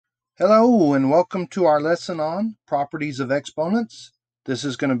Hello and welcome to our lesson on properties of exponents. This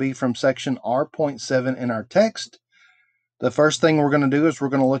is going to be from section R.7 in our text. The first thing we're going to do is we're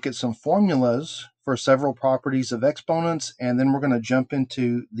going to look at some formulas for several properties of exponents, and then we're going to jump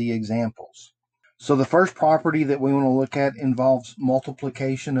into the examples. So the first property that we want to look at involves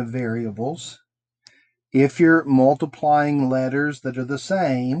multiplication of variables. If you're multiplying letters that are the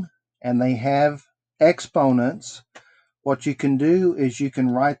same and they have exponents, what you can do is you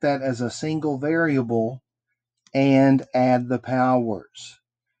can write that as a single variable and add the powers.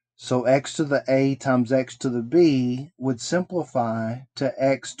 So x to the a times x to the b would simplify to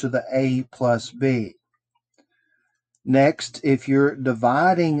x to the a plus b. Next, if you're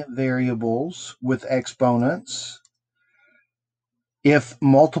dividing variables with exponents, if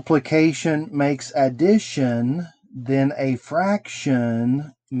multiplication makes addition, then a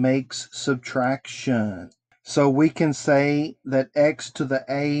fraction makes subtraction. So we can say that x to the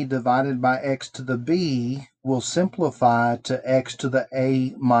a divided by x to the b will simplify to x to the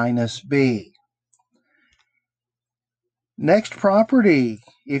a minus b. Next property,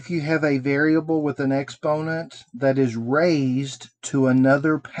 if you have a variable with an exponent that is raised to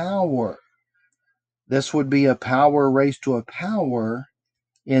another power, this would be a power raised to a power.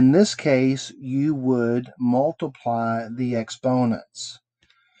 In this case, you would multiply the exponents.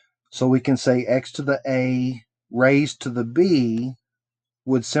 So we can say x to the a raised to the b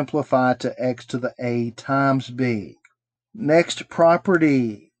would simplify to x to the a times b. Next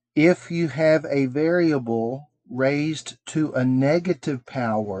property, if you have a variable raised to a negative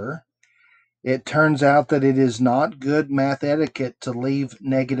power, it turns out that it is not good math etiquette to leave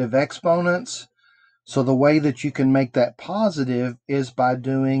negative exponents. So the way that you can make that positive is by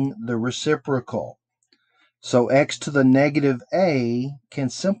doing the reciprocal. So x to the negative a can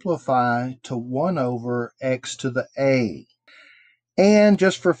simplify to 1 over x to the a. And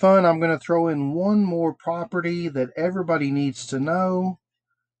just for fun, I'm going to throw in one more property that everybody needs to know,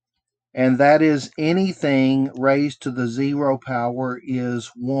 and that is anything raised to the 0 power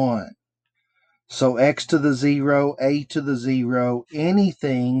is 1. So x to the 0, a to the 0,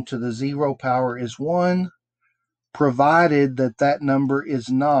 anything to the 0 power is 1, provided that that number is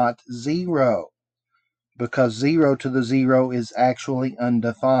not 0. Because 0 to the 0 is actually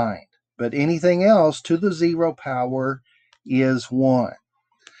undefined. But anything else to the 0 power is 1.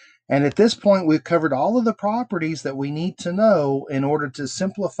 And at this point, we've covered all of the properties that we need to know in order to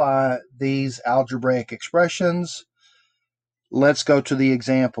simplify these algebraic expressions. Let's go to the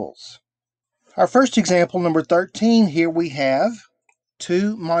examples. Our first example, number 13, here we have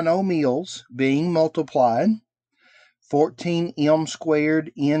two monomials being multiplied, 14m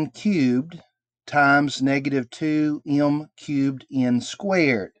squared n cubed times negative 2m cubed n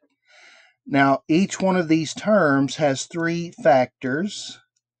squared. Now, each one of these terms has three factors.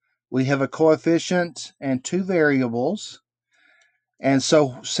 We have a coefficient and two variables. And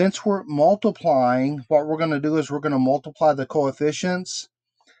so since we're multiplying, what we're going to do is we're going to multiply the coefficients.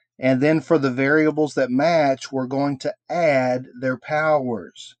 And then for the variables that match, we're going to add their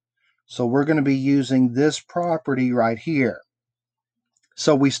powers. So we're going to be using this property right here.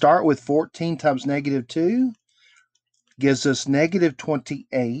 So we start with 14 times negative 2 gives us negative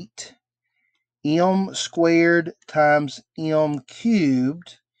 28. M squared times m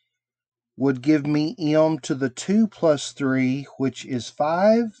cubed would give me m to the 2 plus 3, which is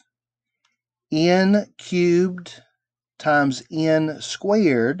 5. N cubed times n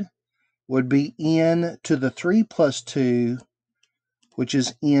squared would be n to the 3 plus 2, which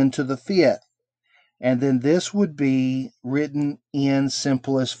is n to the 5th. And then this would be written in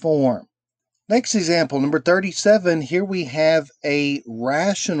simplest form. Next example, number 37, here we have a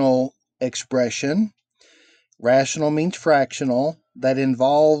rational expression. Rational means fractional. That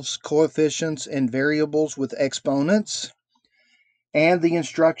involves coefficients and variables with exponents. And the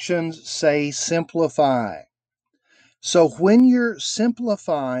instructions say simplify. So when you're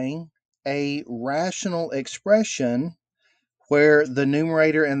simplifying a rational expression, where the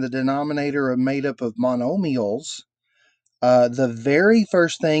numerator and the denominator are made up of monomials, the very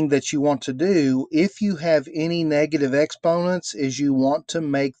first thing that you want to do, if you have any negative exponents, is you want to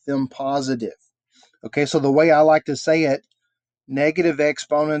make them positive. Okay, so the way I like to say it, negative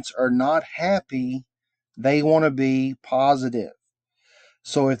exponents are not happy, they want to be positive.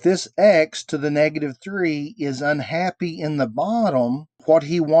 So if this x to the negative 3 is unhappy in the bottom, what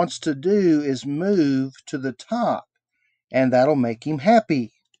he wants to do is move to the top. And that'll make him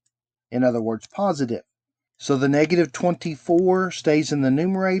happy. In other words, positive. So the negative 24 stays in the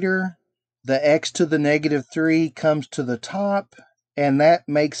numerator. The x to the negative 3 comes to the top, and that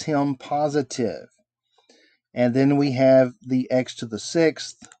makes him positive. And then we have the x to the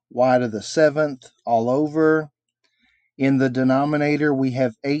 6th, y to the 7th all over. In the denominator, we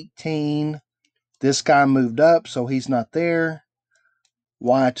have 18. This guy moved up, so he's not there.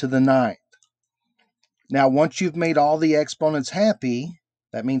 Y to the 9th. Now, once you've made all the exponents happy,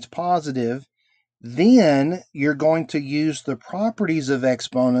 that means positive, then you're going to use the properties of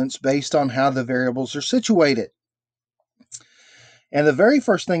exponents based on how the variables are situated. And the very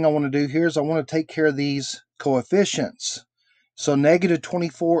first thing I want to do here is I want to take care of these coefficients. So negative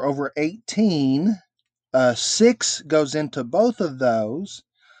 24 over 18, 6 goes into both of those.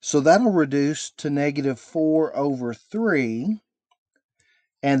 So that'll reduce to negative 4 over 3.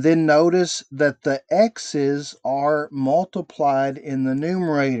 And then notice that the x's are multiplied in the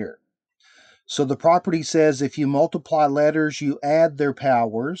numerator. So the property says if you multiply letters, you add their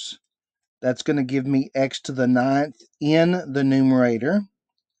powers. That's going to give me x to the 9th in the numerator.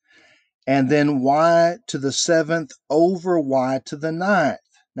 And then y to the 7th over y to the 9th.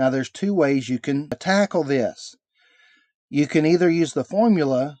 Now there's two ways you can tackle this. You can either use the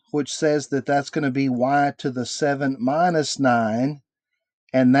formula, which says that that's going to be y to the 7 minus 9,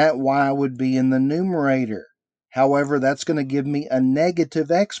 and that y would be in the numerator. However, that's going to give me a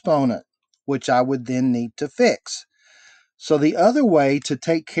negative exponent, which I would then need to fix. So the other way to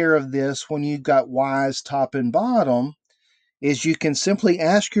take care of this when you've got y's top and bottom is you can simply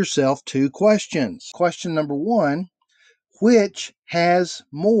ask yourself two questions. Question number one, which has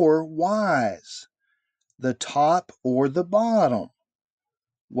more y's, the top or the bottom?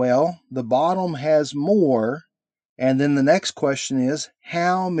 Well, the bottom has more, and then the next question is,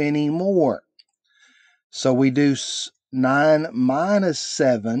 how many more? So we do 9 minus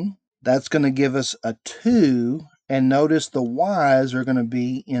 7. That's going to give us a 2, and notice the y's are going to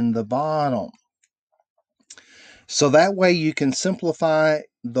be in the bottom. So that way you can simplify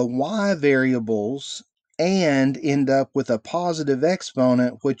the y variables and end up with a positive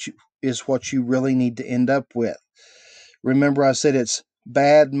exponent, which is what you really need to end up with. Remember, I said it's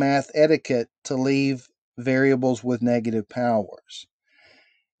bad math etiquette to leave variables with negative powers.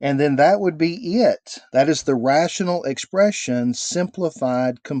 And then that would be it. That is the rational expression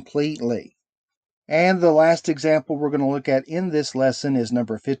simplified completely. And the last example we're going to look at in this lesson is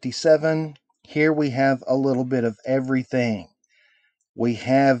number 57. Here we have a little bit of everything. We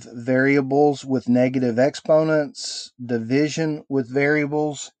have variables with negative exponents, division with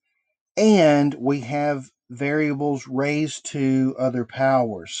variables, and we have variables raised to other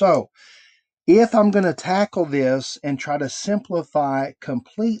powers. So if I'm going to tackle this and try to simplify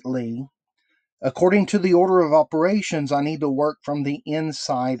completely, according to the order of operations, I need to work from the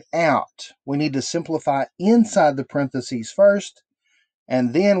inside out. We need to simplify inside the parentheses first,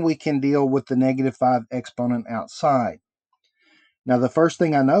 and then we can deal with the negative 5 exponent outside. Now, the first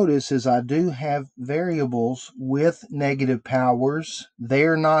thing I notice is I do have variables with negative powers.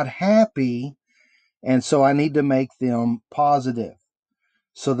 They're not happy, and so I need to make them positive.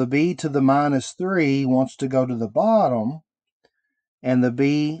 So the b to the minus 3 wants to go to the bottom, and the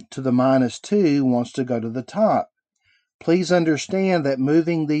b to the minus 2 wants to go to the top. Please understand that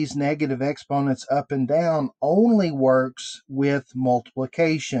moving these negative exponents up and down only works with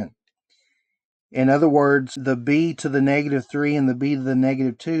multiplication. In other words, the b to the negative 3 and the b to the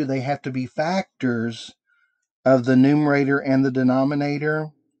negative 2, they have to be factors of the numerator and the denominator,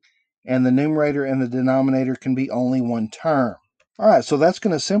 and the numerator and the denominator can be only one term. All right, so that's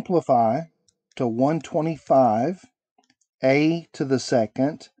going to simplify to 125 a to the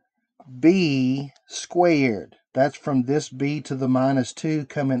second b squared. That's from this b to the minus 2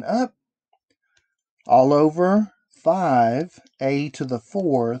 coming up all over 5a to the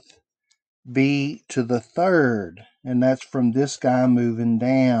fourth b to the third, and that's from this guy moving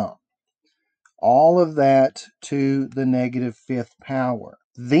down. All of that to the negative 5th power.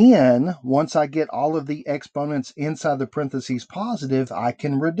 Then, once I get all of the exponents inside the parentheses positive, I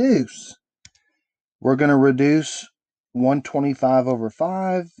can reduce. We're going to reduce 125 over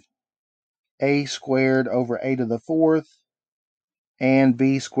 5, a squared over a to the fourth, and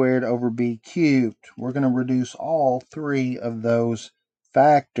b squared over b cubed. We're going to reduce all three of those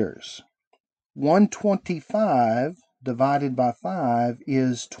factors. 125 divided by 5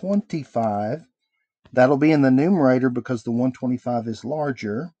 is 25. That'll be in the numerator because the 125 is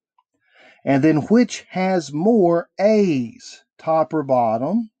larger. And then which has more a's, top or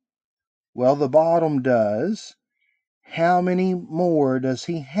bottom? Well, the bottom does. How many more does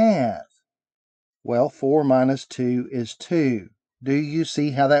he have? Well, 4 minus 2 is 2. Do you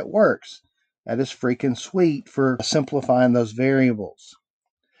see how that works? That is freaking sweet for simplifying those variables.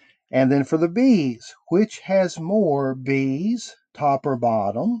 And then for the b's, which has more b's, top or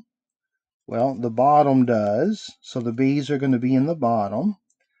bottom? Well, the bottom does, so the b's are going to be in the bottom.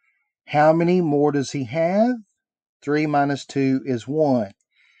 How many more does he have? 3 minus 2 is 1.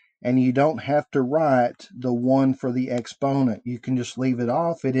 And you don't have to write the 1 for the exponent. You can just leave it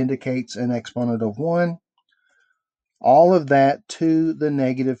off. It indicates an exponent of 1. All of that to the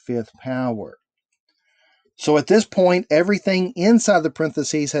negative 5th power. So at this point, everything inside the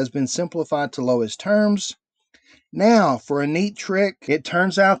parentheses has been simplified to lowest terms. Now, for a neat trick, it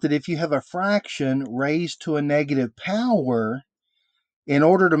turns out that if you have a fraction raised to a negative power, in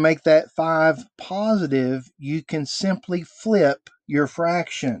order to make that 5 positive, you can simply flip your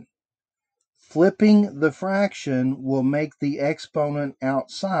fraction. Flipping the fraction will make the exponent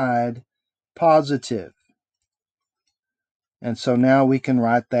outside positive. And so now we can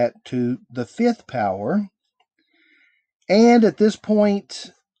write that to the 5th power. And at this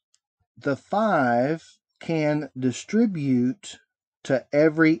point, the 5 can distribute to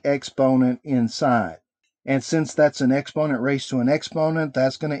every exponent inside. And since that's an exponent raised to an exponent,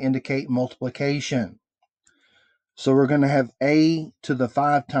 that's going to indicate multiplication. So we're going to have a to the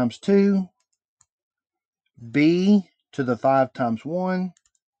 5 times 2, b to the 5 times 1,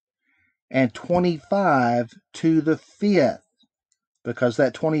 and 25 to the 5th, because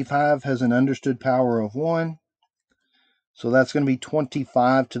that 25 has an understood power of 1. So that's going to be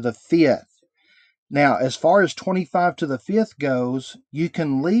 25 to the 5th. Now, as far as 25 to the 5th goes, you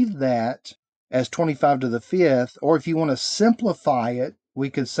can leave that as 25 to the 5th, or if you want to simplify it, we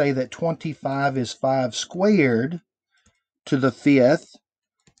could say that 25 is 5 squared to the 5th,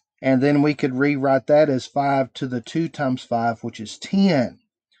 and then we could rewrite that as 5 to the 2 times 5, which is 10,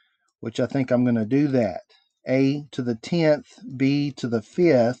 which I think I'm going to do that. A to the 10th, B to the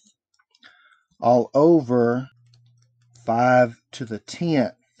 5th, all over 5 to the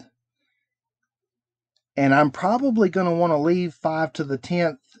 10th. And I'm probably going to want to leave 5 to the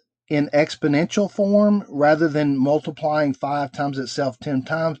 10th in exponential form rather than multiplying 5 times itself 10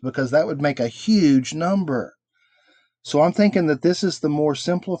 times, because that would make a huge number. So I'm thinking that this is the more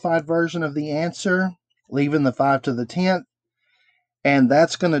simplified version of the answer, leaving the 5 to the 10th. And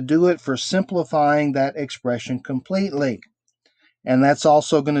that's going to do it for simplifying that expression completely. And that's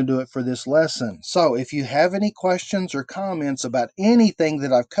also going to do it for this lesson. So if you have any questions or comments about anything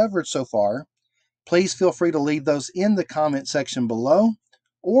that I've covered so far, please feel free to leave those in the comment section below,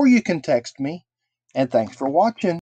 or you can text me. And thanks for watching.